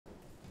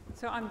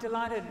So I'm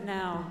delighted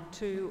now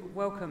to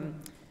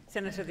welcome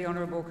Senator the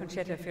Honourable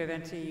Concetta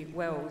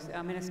Fierravanti-Wells,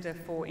 our Minister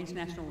for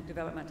International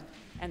Development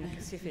and the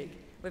Pacific.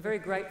 We're very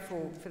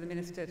grateful for the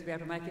Minister to be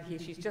able to make it here.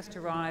 She's just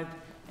arrived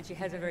and she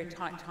has a very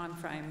tight time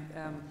frame,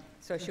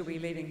 so she'll be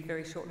leaving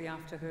very shortly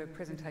after her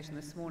presentation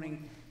this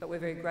morning, but we're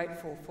very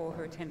grateful for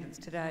her attendance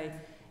today.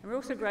 And we're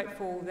also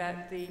grateful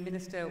that the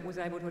Minister was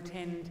able to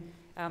attend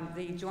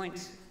the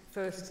joint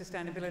First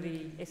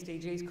Sustainability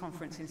SDGs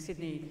conference in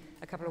Sydney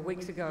a couple of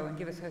weeks ago and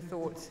give us her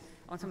thoughts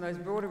on some of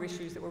those broader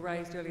issues that were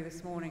raised earlier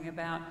this morning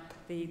about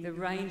the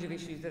range of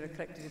issues that are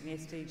collected in the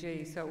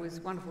SDGs. So it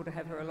was wonderful to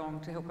have her along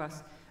to help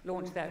us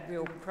launch that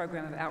real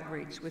program of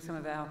outreach with some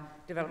of our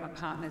development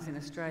partners in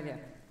Australia.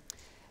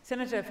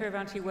 Senator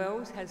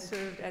Fierravanti-Wells has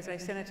served as a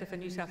Senator for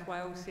New South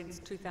Wales since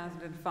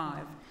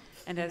 2005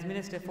 and as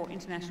Minister for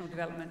International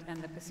Development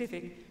and the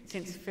Pacific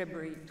since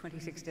February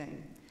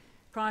 2016.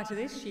 Prior to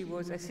this, she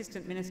was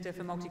Assistant Minister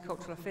for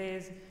Multicultural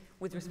Affairs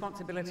with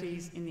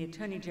responsibilities in the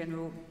Attorney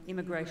General,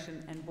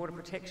 Immigration and Border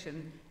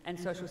Protection and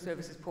Social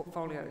Services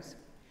portfolios.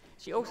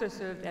 She also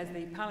served as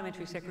the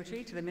Parliamentary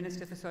Secretary to the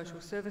Minister for Social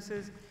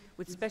Services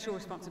with special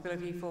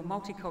responsibility for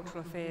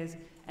multicultural affairs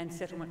and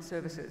settlement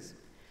services.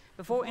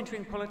 Before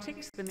entering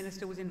politics, the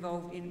Minister was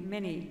involved in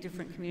many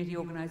different community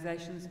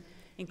organisations,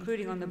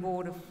 including on the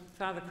board of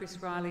Father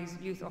Chris Riley's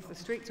Youth Off the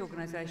Streets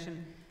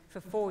organisation for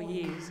 4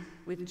 years,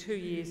 with 2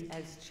 years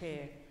as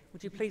chair.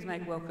 Would you please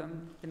make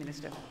welcome the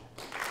Minister?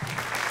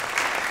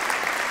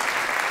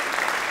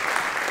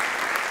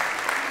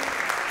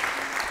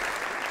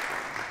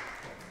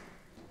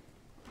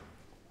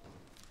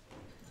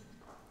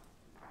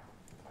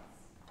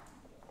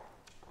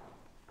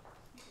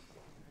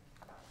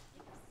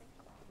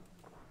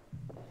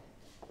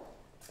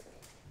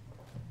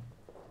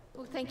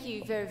 Well, thank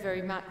you very,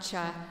 very much,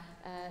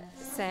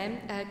 Sam.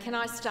 Can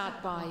I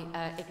start by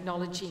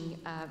acknowledging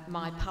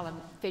my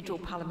federal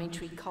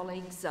parliamentary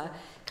colleagues,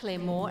 Claire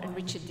Moore and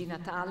Richard Di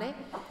Natale,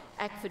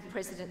 ACFID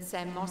President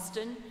Sam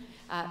Mostyn,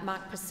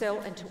 Mark Purcell,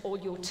 and to all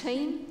your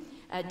team,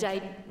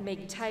 Dave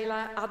Meg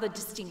Taylor, other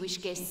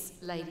distinguished guests,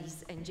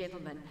 ladies and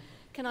gentlemen.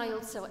 Can I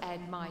also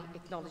add my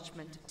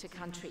acknowledgement to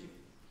country?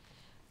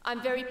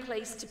 I'm very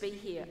pleased to be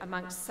here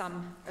amongst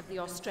some of the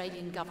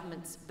Australian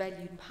government's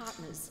valued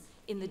partners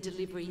in the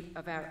delivery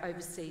of our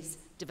overseas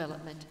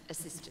development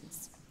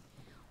assistance.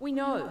 We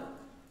know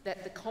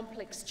that the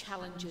complex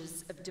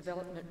challenges of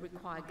development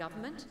require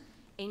government,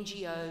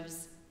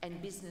 NGOs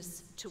and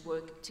business to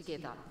work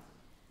together.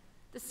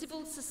 The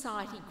civil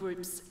society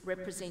groups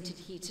represented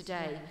here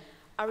today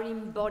are an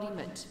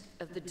embodiment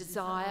of the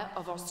desire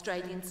of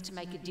Australians to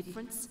make a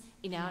difference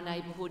in our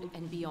neighbourhood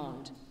and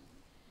beyond.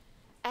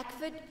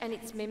 ACFID and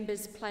its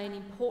members play an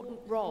important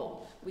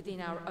role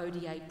within our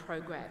ODA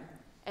program,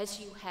 as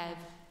you have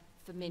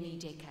for many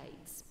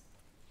decades.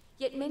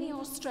 Yet many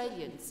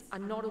Australians are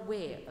not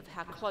aware of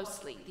how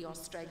closely the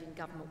Australian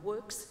government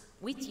works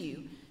with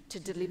you to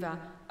deliver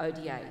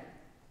ODA.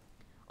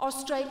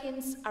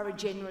 Australians are a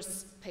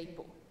generous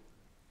people.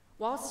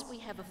 Whilst we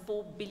have a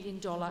 $4 billion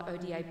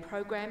ODA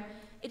program,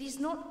 it is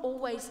not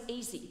always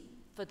easy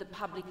for the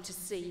public to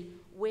see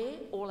where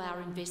all our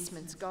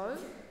investments go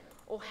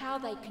or how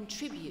they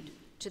contribute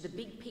to the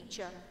big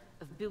picture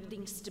of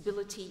building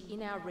stability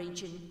in our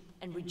region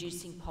and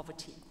reducing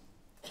poverty.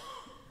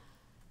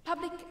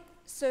 Public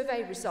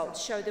survey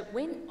results show that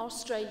when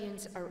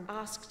Australians are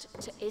asked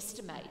to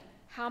estimate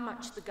how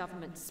much the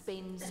government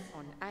spends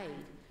on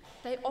aid,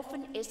 they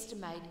often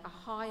estimate a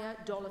higher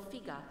dollar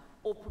figure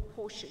or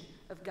proportion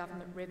of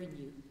government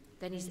revenue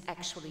than is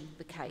actually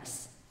the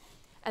case.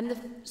 And the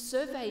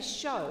surveys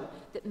show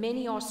that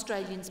many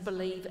Australians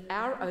believe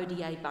our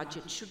ODA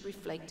budget should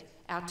reflect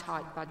our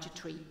tight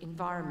budgetary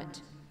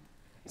environment.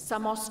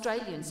 Some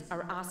Australians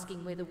are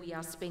asking whether we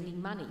are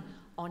spending money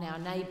on our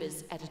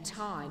neighbours at a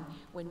time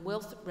when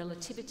wealth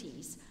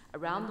relativities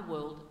around the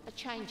world are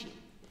changing.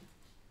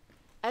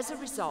 As a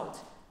result,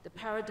 the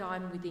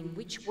paradigm within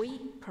which we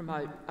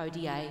promote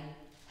ODA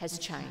has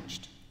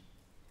changed.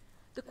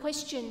 The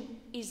question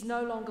is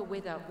no longer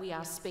whether we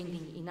are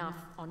spending enough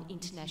on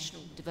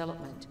international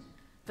development.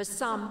 For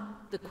some,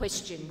 the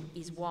question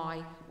is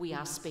why we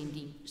are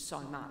spending so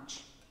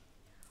much.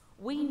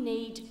 We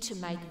need to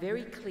make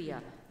very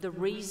clear the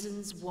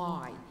reasons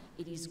why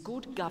it is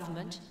good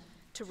government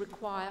to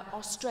require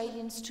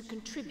Australians to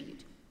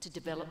contribute to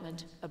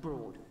development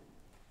abroad.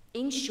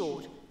 In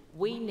short,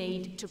 we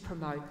need to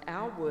promote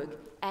our work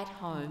at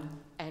home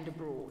and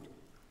abroad.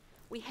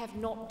 We have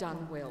not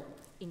done well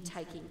in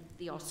taking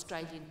the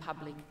Australian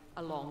public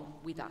along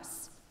with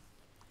us.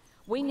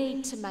 We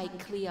need to make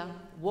clear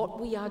what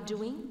we are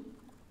doing,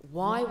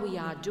 why we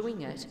are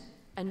doing it,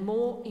 and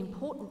more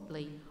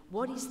importantly,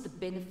 what is the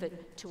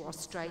benefit to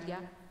Australia,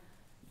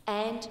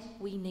 and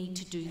we need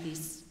to do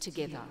this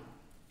together.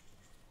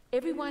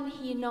 Everyone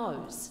here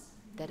knows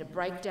that a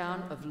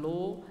breakdown of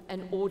law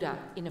and order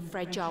in a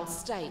fragile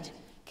state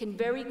can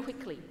very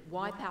quickly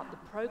wipe out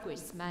the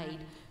progress made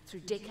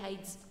through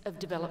decades of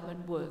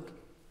development work.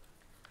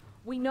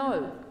 We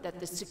know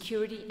that the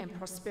security and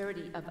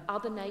prosperity of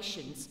other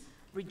nations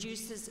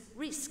reduces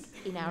risk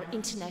in our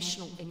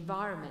international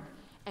environment,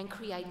 and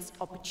creates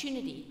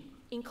opportunity,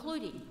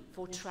 including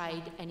for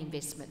trade and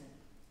investment.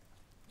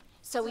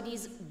 So it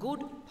is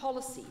good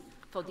policy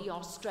for the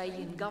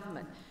Australian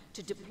government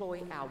to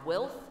deploy our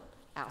wealth,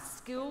 our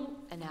skill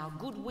and our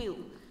goodwill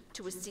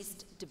to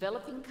assist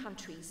developing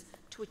countries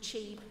to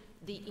achieve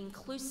the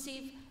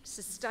inclusive,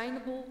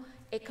 sustainable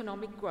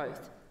economic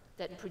growth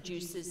that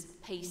produces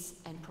peace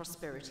and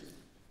prosperity.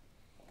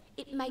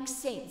 It makes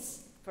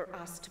sense for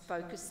us to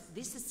focus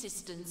this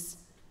assistance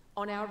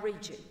on our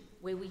region,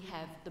 where we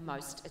have the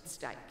most at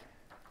stake.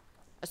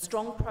 A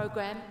strong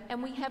program,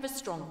 and we have a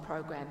strong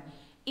program,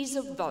 is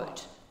a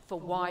vote for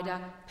wider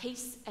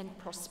peace and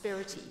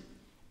prosperity,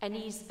 and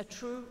is a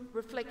true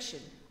reflection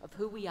of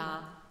who we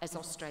are as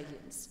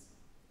Australians.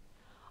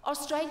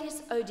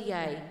 Australia's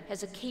ODA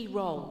has a key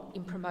role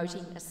in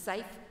promoting a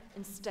safe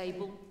and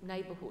stable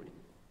neighbourhood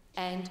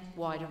and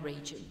wider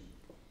region.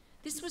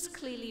 This was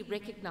clearly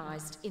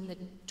recognised in the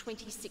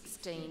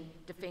 2016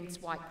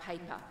 Defence White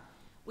Paper,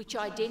 which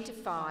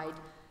identified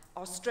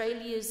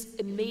Australia's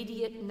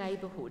immediate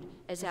neighbourhood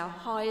as our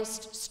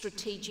highest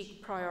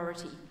strategic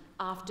priority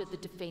after the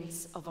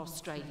defence of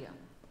Australia.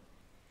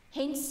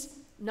 Hence,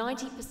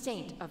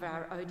 90% of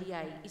our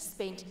ODA is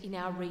spent in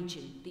our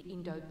region, the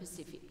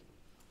Indo-Pacific.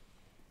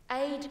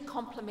 Aid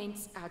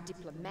complements our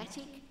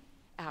diplomatic,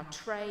 our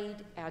trade,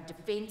 our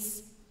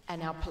defence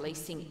and our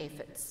policing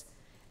efforts.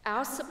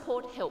 Our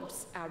support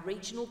helps our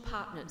regional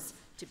partners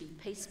to be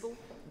peaceful,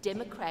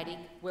 democratic,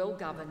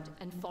 well-governed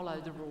and follow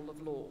the rule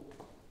of law.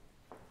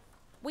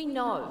 We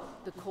know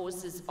the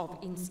causes of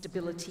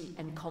instability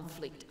and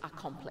conflict are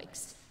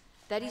complex.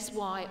 That is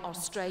why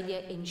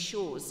Australia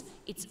ensures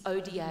its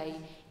ODA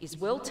is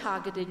well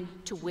targeted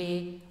to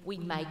where we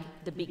make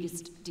the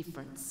biggest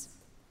difference.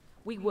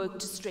 We work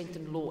to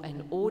strengthen law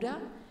and order,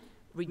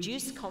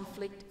 reduce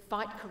conflict,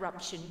 fight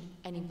corruption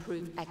and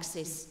improve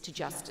access to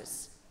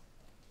justice.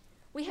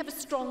 We have a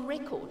strong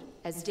record,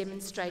 as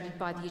demonstrated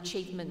by the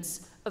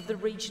achievements of the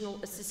Regional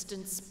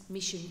Assistance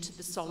Mission to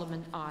the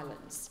Solomon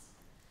Islands.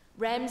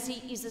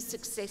 Ramsey is a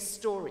success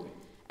story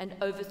and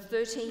over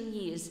 13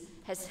 years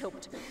has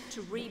helped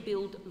to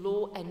rebuild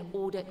law and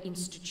order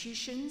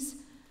institutions,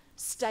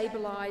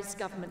 stabilise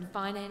government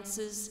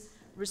finances,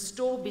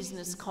 restore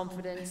business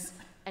confidence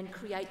and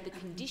create the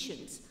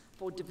conditions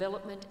for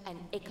development and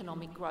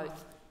economic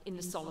growth in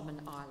the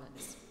Solomon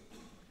Islands.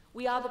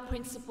 We are the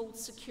principal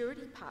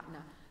security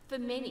partner for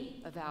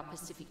many of our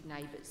Pacific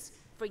neighbours.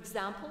 For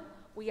example,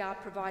 we are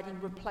providing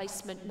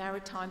replacement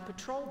maritime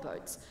patrol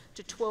boats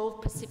to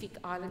 12 Pacific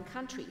Island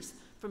countries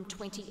from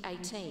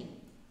 2018.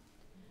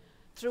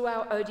 Through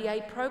our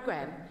ODA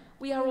program,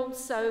 we are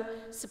also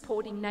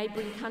supporting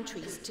neighbouring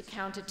countries to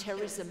counter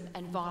terrorism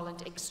and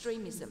violent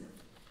extremism.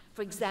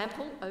 For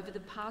example, over the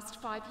past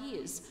 5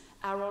 years,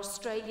 our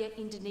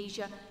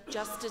Australia-Indonesia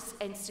Justice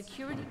and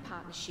Security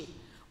Partnership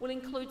will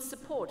include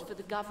support for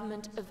the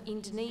government of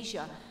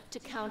Indonesia to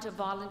counter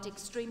violent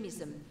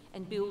extremism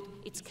and build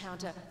its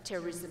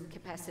counter-terrorism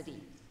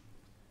capacity.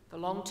 For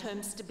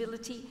long-term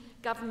stability,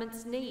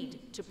 governments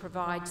need to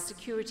provide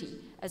security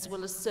as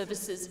well as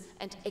services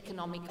and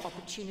economic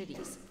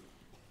opportunities.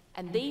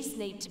 And these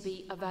need to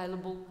be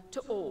available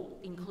to all,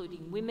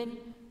 including women,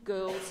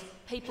 girls,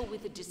 people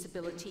with a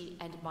disability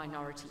and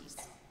minorities.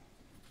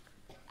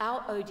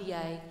 Our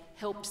ODA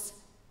helps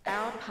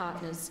our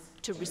partners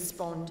to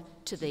respond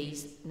to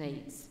these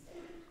needs.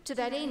 To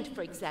that end,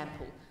 for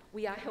example,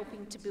 we are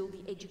helping to build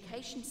the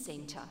education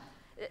sector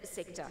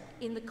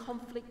in the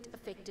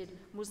conflict-affected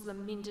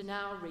Muslim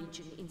Mindanao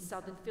region in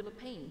southern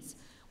Philippines,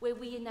 where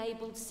we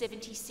enabled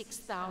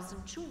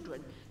 76,000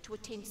 children to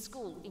attend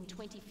school in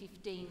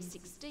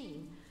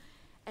 2015-16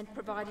 and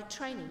provided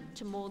training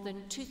to more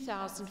than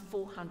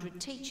 2,400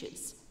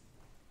 teachers.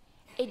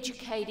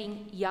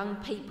 Educating young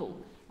people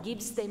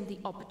gives them the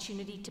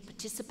opportunity to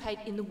participate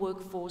in the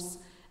workforce,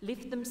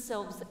 lift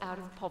themselves out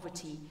of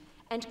poverty,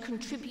 and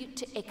contribute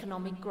to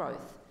economic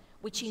growth,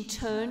 which in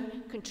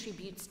turn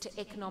contributes to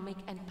economic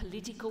and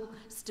political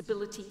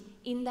stability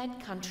in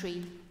that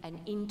country and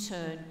in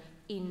turn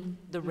in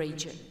the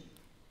region.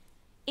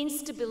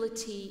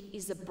 Instability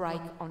is a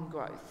brake on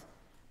growth.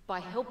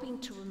 By helping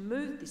to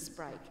remove this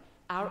brake,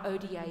 our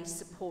ODA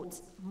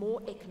supports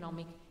more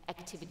economic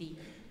activity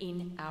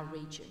in our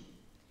region.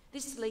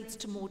 This leads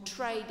to more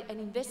trade and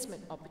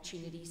investment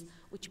opportunities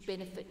which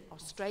benefit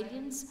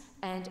Australians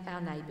and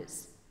our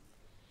neighbours.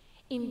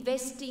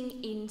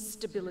 Investing in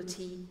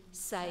stability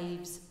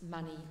saves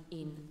money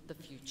in the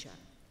future.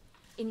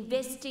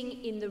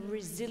 Investing in the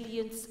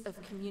resilience of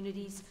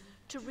communities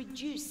to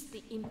reduce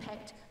the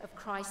impact of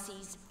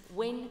crises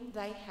when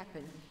they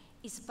happen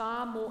is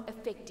far more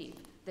effective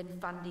than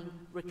funding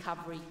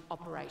recovery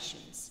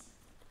operations.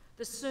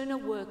 The sooner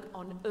work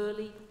on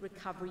early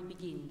recovery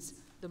begins,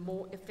 the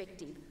more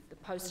effective the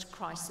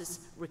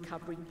post-crisis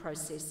recovery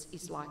process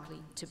is likely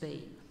to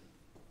be.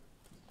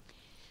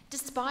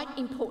 Despite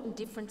important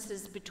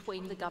differences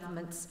between the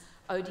government's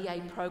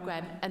ODA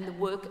program and the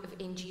work of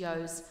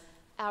NGOs,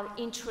 our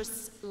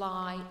interests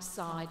lie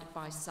side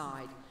by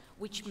side,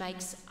 which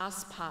makes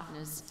us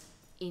partners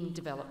in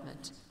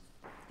development.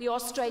 The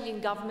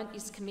Australian Government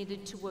is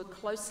committed to work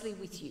closely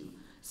with you,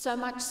 so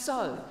much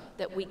so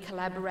that we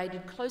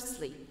collaborated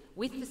closely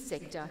with the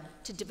sector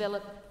to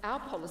develop our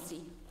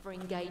policy for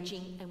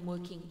engaging and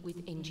working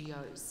with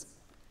NGOs.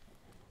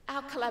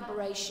 Our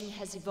collaboration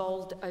has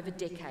evolved over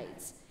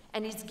decades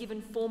and is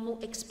given formal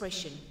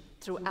expression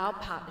through our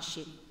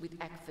partnership with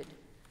ACFID.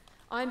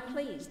 I am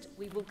pleased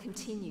we will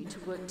continue to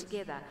work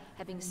together,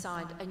 having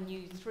signed a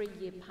new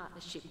 3-year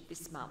partnership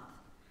this month.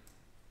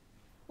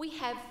 We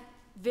have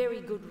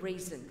very good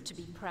reason to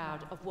be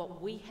proud of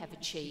what we have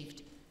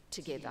achieved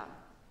together.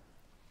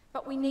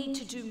 But we need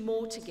to do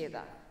more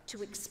together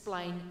to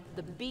explain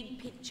the big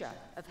picture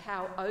of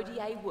how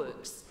ODA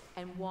works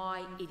and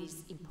why it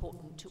is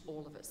important to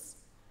all of us.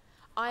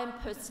 I am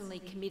personally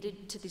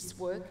committed to this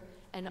work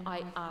and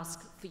I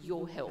ask for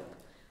your help.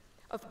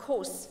 Of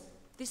course,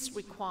 this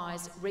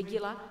requires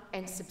regular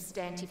and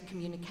substantive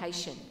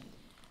communication.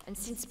 And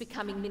since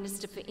becoming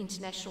Minister for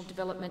International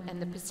Development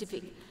and the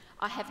Pacific,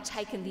 I have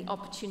taken the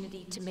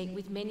opportunity to meet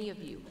with many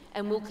of you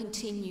and will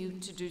continue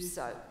to do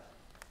so.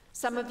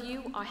 Some of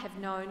you I have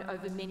known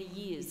over many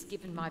years,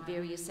 given my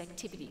various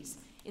activities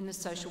in the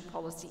social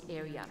policy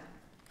area.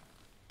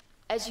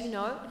 As you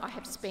know, I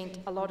have spent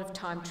a lot of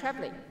time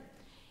travelling.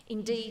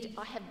 Indeed,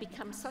 I have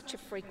become such a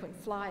frequent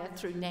flyer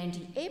through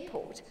Nadi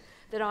Airport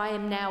that I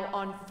am now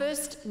on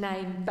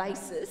first-name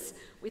basis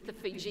with the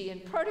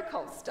Fijian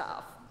protocol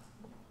staff.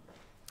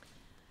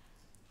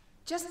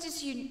 Just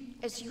as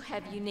you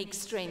have unique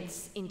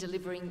strengths in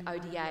delivering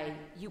ODA,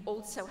 you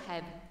also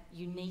have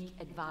unique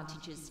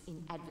advantages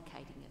in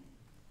advocating it.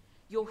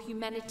 Your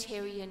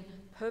humanitarian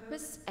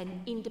purpose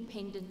and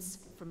independence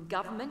from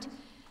government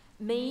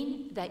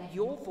mean that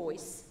your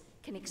voice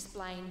can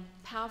explain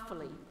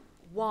powerfully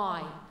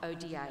why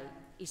ODA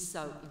is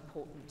so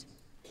important.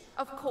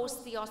 Of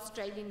course, the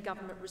Australian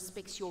Government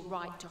respects your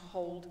right to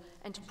hold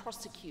and to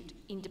prosecute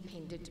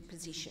independent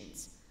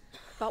positions.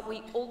 But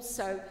we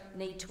also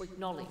need to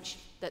acknowledge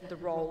that the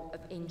role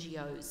of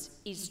NGOs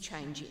is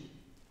changing.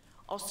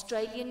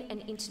 Australian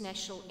and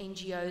international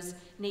NGOs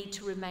need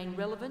to remain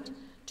relevant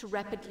to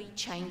rapidly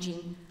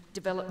changing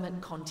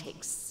development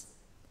contexts.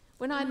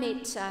 When I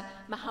met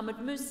Mohammed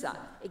Musa,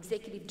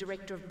 Executive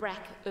Director of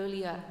BRAC,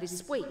 earlier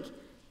this week,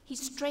 he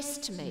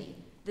stressed to me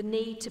the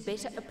need to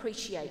better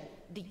appreciate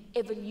the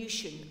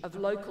evolution of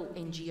local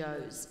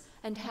NGOs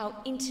and how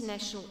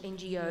international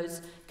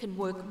NGOs can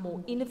work more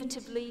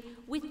innovatively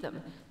with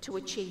them to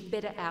achieve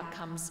better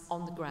outcomes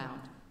on the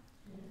ground.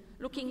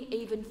 Looking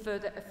even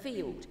further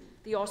afield,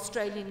 the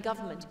Australian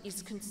Government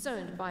is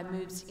concerned by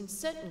moves in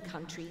certain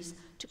countries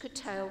to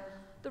curtail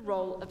the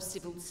role of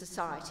civil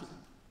society.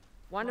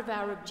 One of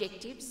our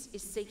objectives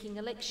is seeking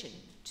election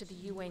to the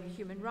UN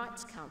Human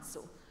Rights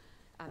Council,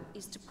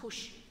 is to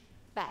push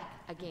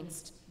back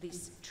against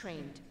this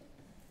trend.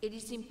 It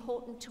is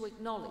important to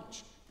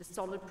acknowledge the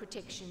solid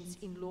protections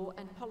in law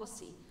and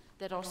policy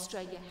that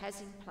Australia has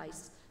in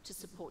place to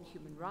support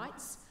human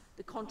rights,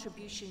 the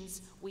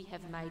contributions we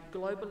have made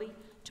globally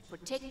to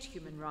protect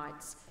human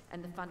rights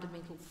and the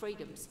fundamental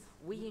freedoms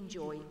we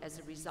enjoy as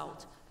a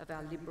result of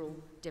our liberal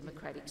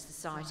democratic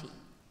society.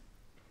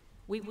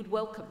 We would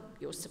welcome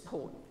your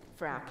support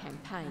for our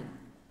campaign.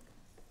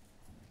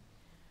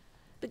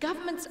 The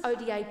government's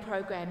ODA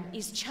program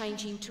is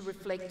changing to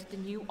reflect the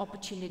new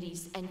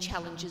opportunities and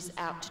challenges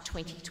out to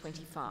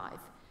 2025.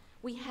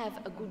 We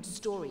have a good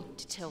story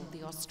to tell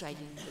the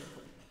Australian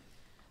people.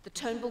 The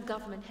Turnbull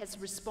government has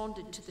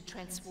responded to the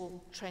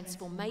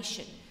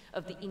transformation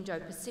of the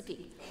Indo-Pacific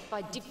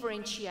by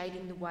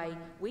differentiating the way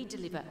we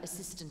deliver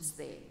assistance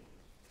there.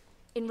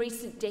 In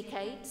recent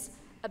decades,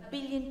 1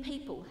 billion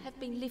people have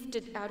been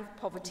lifted out of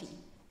poverty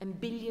and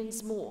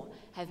billions more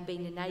have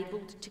been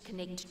enabled to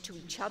connect to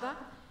each other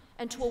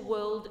and to a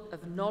world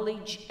of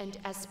knowledge and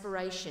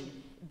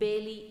aspiration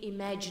barely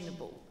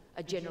imaginable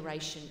a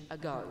generation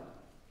ago.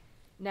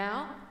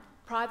 Now,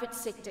 private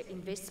sector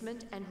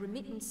investment and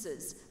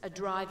remittances are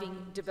driving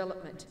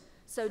development,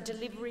 so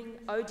delivering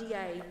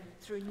ODA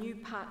through new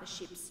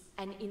partnerships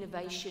and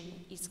innovation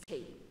is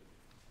key.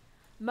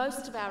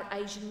 Most of our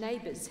Asian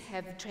neighbours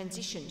have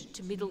transitioned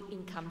to middle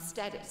income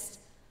status.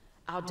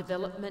 Our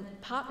development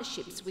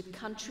partnerships with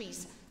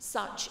countries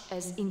such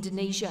as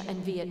Indonesia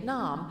and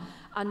Vietnam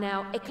are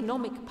now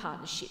economic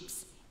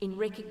partnerships in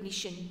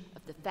recognition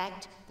of the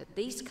fact that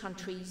these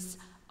countries'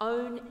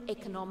 own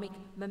economic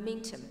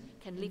momentum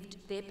can lift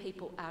their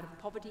people out of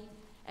poverty,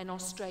 and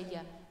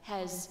Australia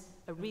has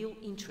a real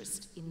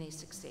interest in their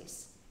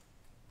success.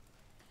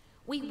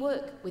 We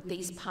work with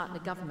these partner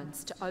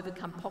governments to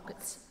overcome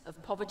pockets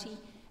of poverty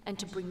and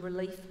to bring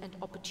relief and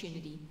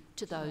opportunity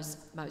to those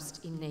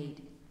most in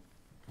need.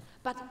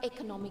 But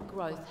economic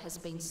growth has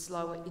been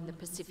slower in the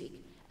Pacific,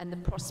 and the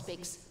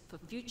prospects for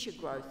future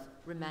growth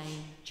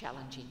remain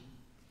challenging.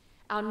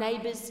 Our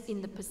neighbours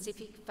in the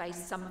Pacific face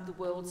some of the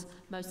world's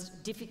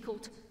most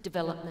difficult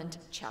development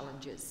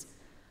challenges.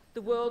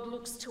 The world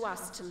looks to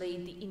us to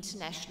lead the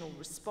international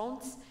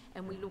response,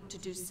 and we look to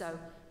do so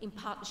in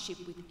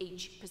partnership with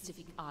each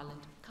Pacific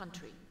Island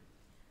country.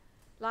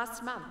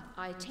 Last month,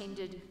 I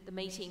attended the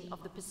meeting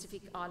of the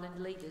Pacific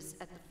Island leaders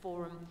at the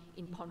forum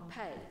in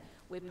Pohnpei,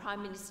 where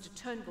Prime Minister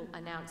Turnbull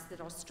announced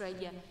that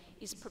Australia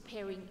is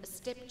preparing a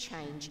step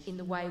change in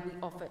the way we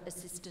offer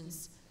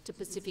assistance to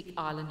Pacific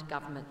Island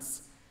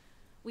governments.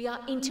 We are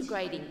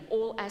integrating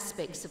all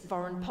aspects of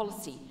foreign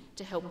policy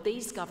to help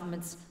these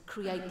governments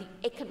create the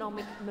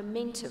economic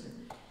momentum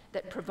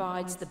that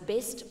provides the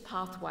best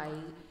pathway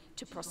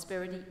to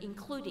prosperity,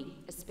 including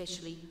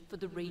especially for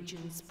the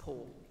region's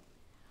poor.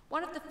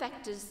 One of the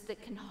factors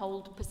that can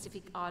hold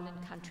Pacific Island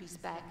countries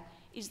back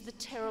is the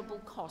terrible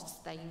costs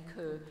they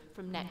incur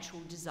from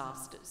natural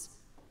disasters.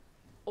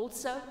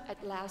 Also,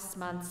 at last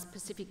month's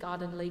Pacific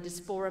Island Leaders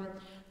Forum,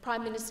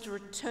 Prime Minister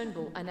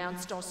Turnbull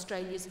announced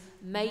Australia's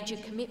major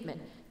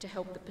commitment to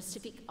help the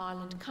Pacific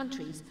Island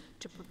countries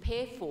to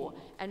prepare for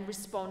and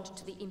respond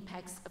to the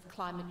impacts of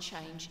climate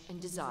change and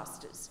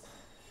disasters.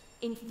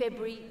 In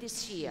February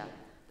this year,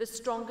 the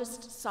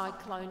strongest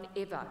cyclone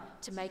ever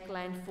to make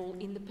landfall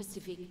in the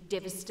Pacific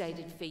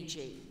devastated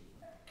Fiji.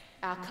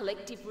 Our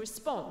collective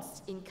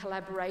response, in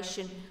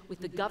collaboration with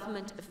the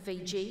government of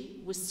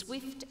Fiji, was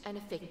swift and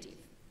effective.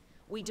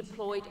 We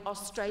deployed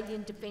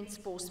Australian Defence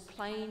Force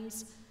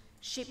planes,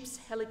 ships,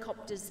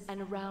 helicopters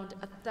and around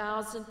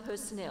 1,000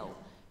 personnel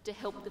to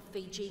help the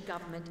Fiji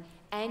government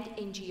and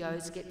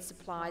NGOs get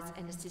supplies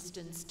and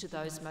assistance to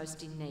those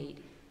most in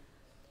need.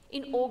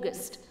 In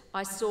August,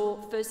 I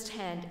saw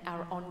firsthand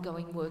our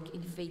ongoing work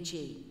in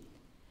Fiji.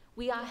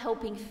 We are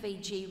helping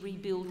Fiji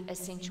rebuild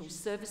essential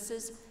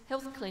services,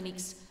 health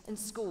clinics and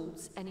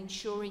schools, and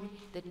ensuring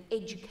that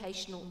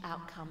educational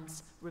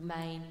outcomes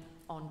remain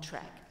on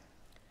track.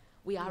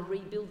 We are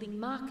rebuilding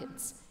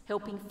markets,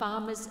 helping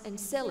farmers and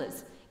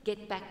sellers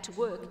get back to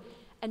work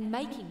and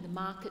making the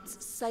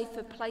markets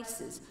safer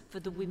places for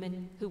the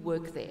women who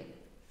work there.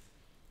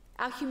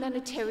 Our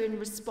humanitarian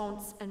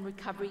response and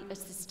recovery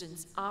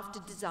assistance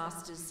after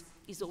disasters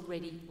is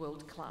already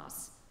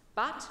world-class,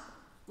 but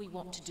we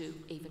want to do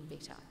even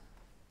better.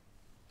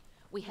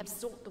 We have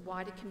sought the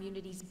wider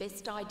community's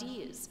best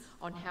ideas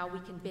on how we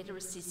can better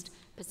assist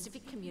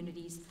Pacific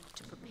communities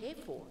to prepare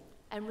for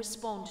and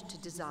respond to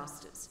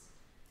disasters.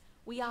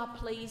 We are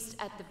pleased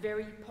at the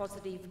very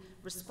positive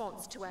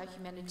response to our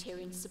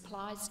humanitarian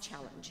supplies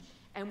challenge,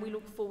 and we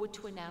look forward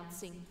to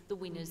announcing the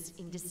winners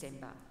in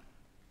December.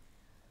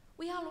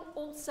 We are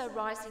also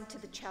rising to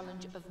the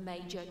challenge of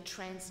major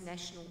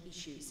transnational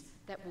issues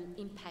that will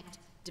impact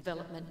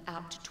development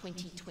out to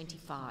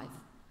 2025.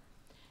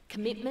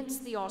 Commitments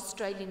the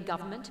Australian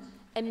government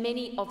and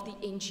many of the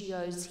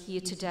NGOs here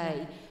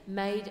today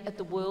made at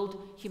the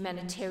World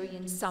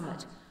Humanitarian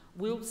Summit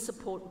will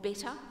support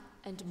better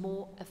and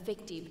more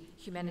effective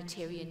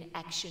humanitarian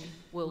action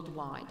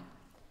worldwide.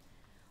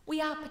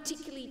 We are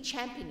particularly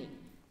championing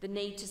the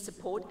need to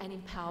support and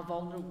empower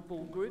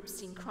vulnerable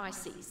groups in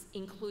crises,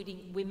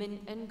 including women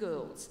and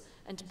girls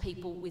and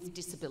people with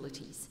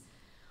disabilities.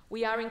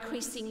 We are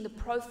increasing the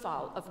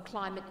profile of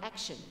climate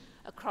action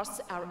across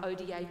our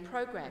ODA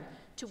program,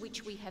 to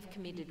which we have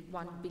committed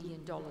 $1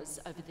 billion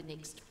over the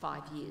next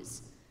 5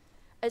 years.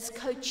 As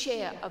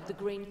co-chair of the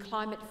Green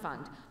Climate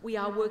Fund, we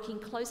are working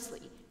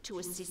closely to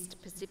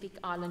assist Pacific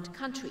Island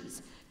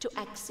countries to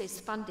access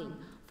funding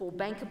for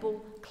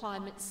bankable,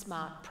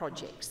 climate-smart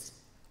projects.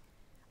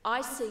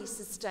 I see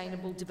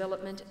sustainable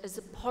development as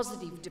a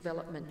positive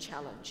development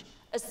challenge,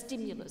 a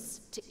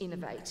stimulus to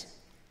innovate.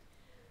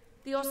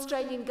 The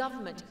Australian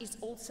government is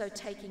also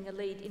taking a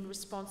lead in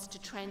response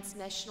to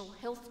transnational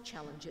health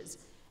challenges,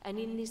 and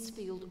in this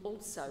field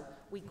also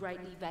we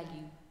greatly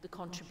value the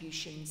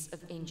contributions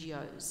of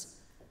NGOs.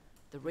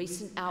 The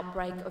recent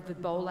outbreak of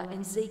Ebola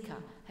and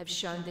Zika have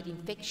shown that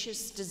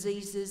infectious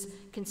diseases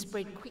can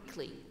spread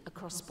quickly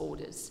across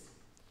borders.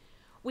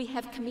 We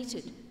have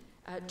committed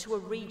to a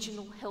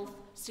regional health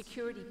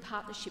security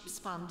partnerships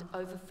fund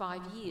over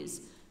 5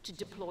 years to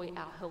deploy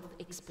our health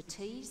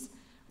expertise,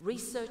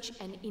 research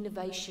and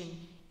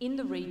innovation in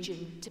the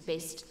region to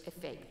best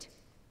effect.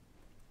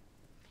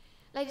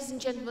 Ladies and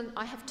gentlemen,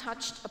 I have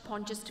touched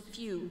upon just a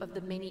few of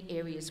the many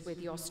areas where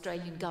the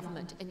Australian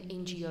government and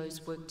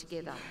NGOs work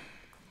together.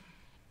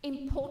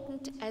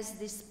 Important as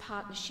this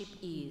partnership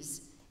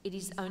is, it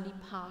is only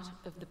part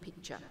of the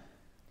picture.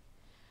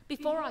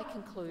 Before I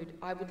conclude,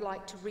 I would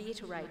like to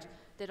reiterate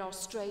that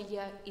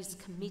Australia is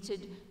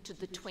committed to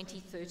the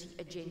 2030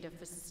 Agenda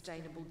for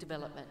Sustainable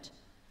Development.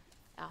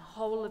 Our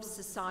whole of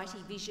society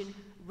vision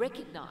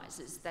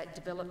recognises that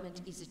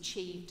development is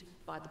achieved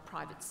by the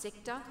private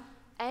sector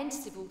and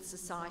civil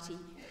society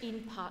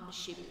in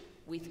partnership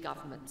with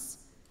governments.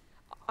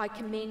 I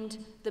commend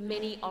the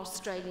many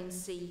Australian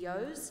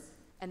CEOs,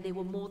 and there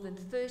were more than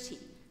 30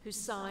 who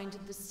signed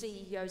the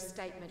CEO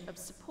statement of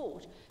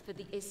support for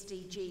the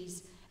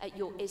SDGs at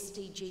your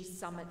SDGs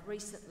summit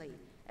recently,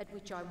 at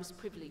which I was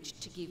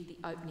privileged to give the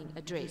opening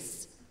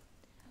address.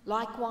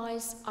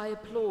 Likewise, I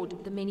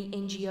applaud the many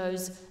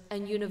NGOs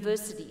and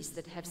universities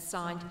that have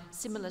signed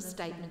similar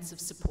statements of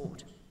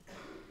support.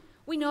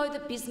 We know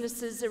that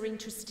businesses are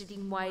interested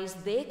in ways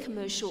their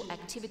commercial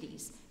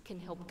activities can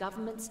help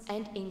governments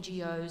and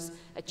NGOs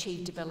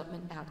achieve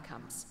development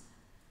outcomes.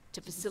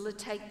 To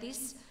facilitate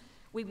this,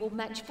 we will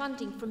match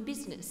funding from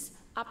business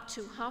up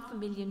to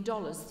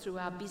 $500,000 through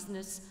our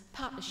business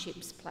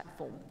partnerships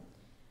platform.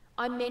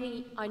 I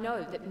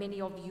know that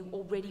many of you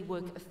already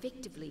work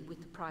effectively with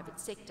the private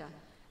sector,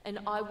 and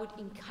I would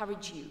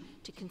encourage you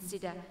to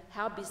consider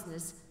how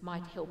business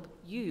might help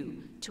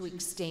you to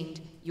extend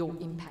your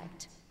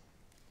impact.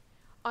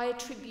 I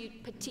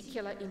attribute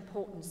particular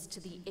importance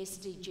to the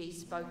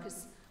SDG's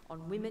focus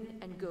on women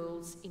and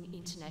girls in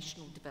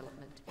international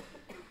development.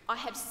 I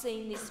have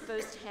seen this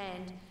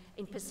firsthand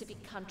in Pacific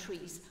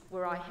countries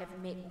where I have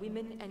met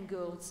women and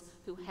girls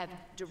who have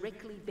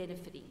directly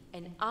benefiting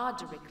and are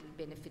directly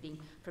benefiting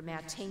from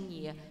our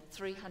 10-year,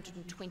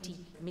 $320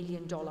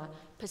 million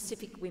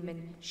Pacific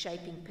Women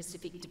Shaping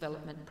Pacific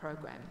Development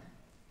program.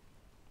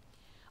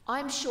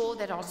 I'm sure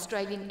that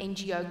Australian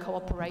NGO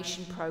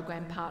cooperation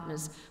program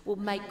partners will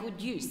make good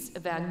use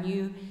of our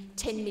new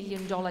 $10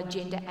 million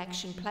Gender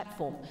Action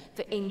Platform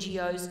for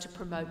NGOs to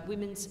promote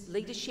women's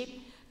leadership,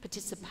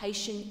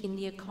 participation in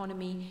the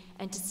economy,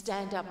 and to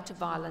stand up to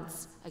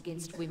violence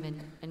against women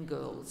and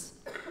girls.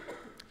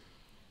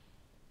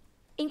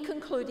 In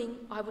concluding,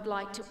 I would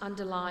like to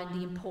underline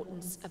the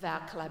importance of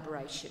our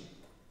collaboration.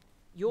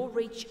 Your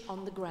reach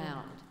on the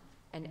ground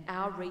and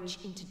our reach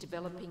into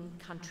developing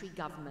country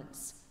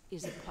governments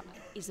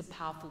is a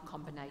powerful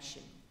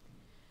combination.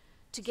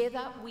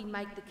 Together, we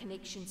make the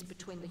connections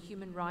between the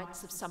human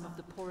rights of some of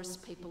the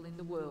poorest people in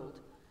the world,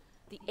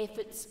 the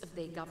efforts of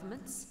their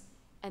governments,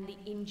 and the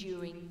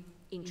enduring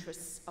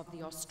interests of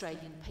the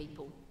Australian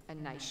people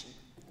and nation.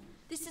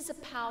 This is a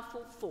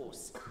powerful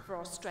force for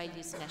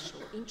Australia's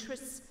national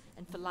interests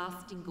and for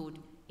lasting good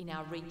in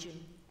our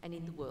region and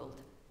in the world.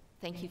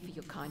 Thank you for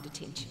your kind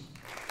attention.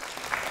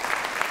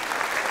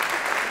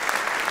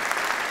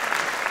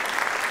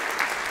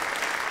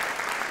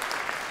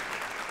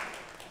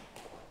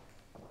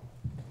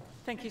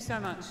 Thank you so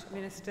much,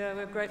 Minister.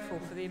 We're grateful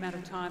for the amount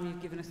of time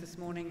you've given us this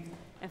morning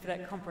and for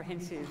that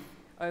comprehensive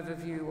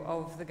overview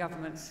of the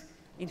government's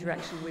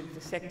interaction with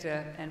the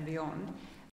sector and beyond.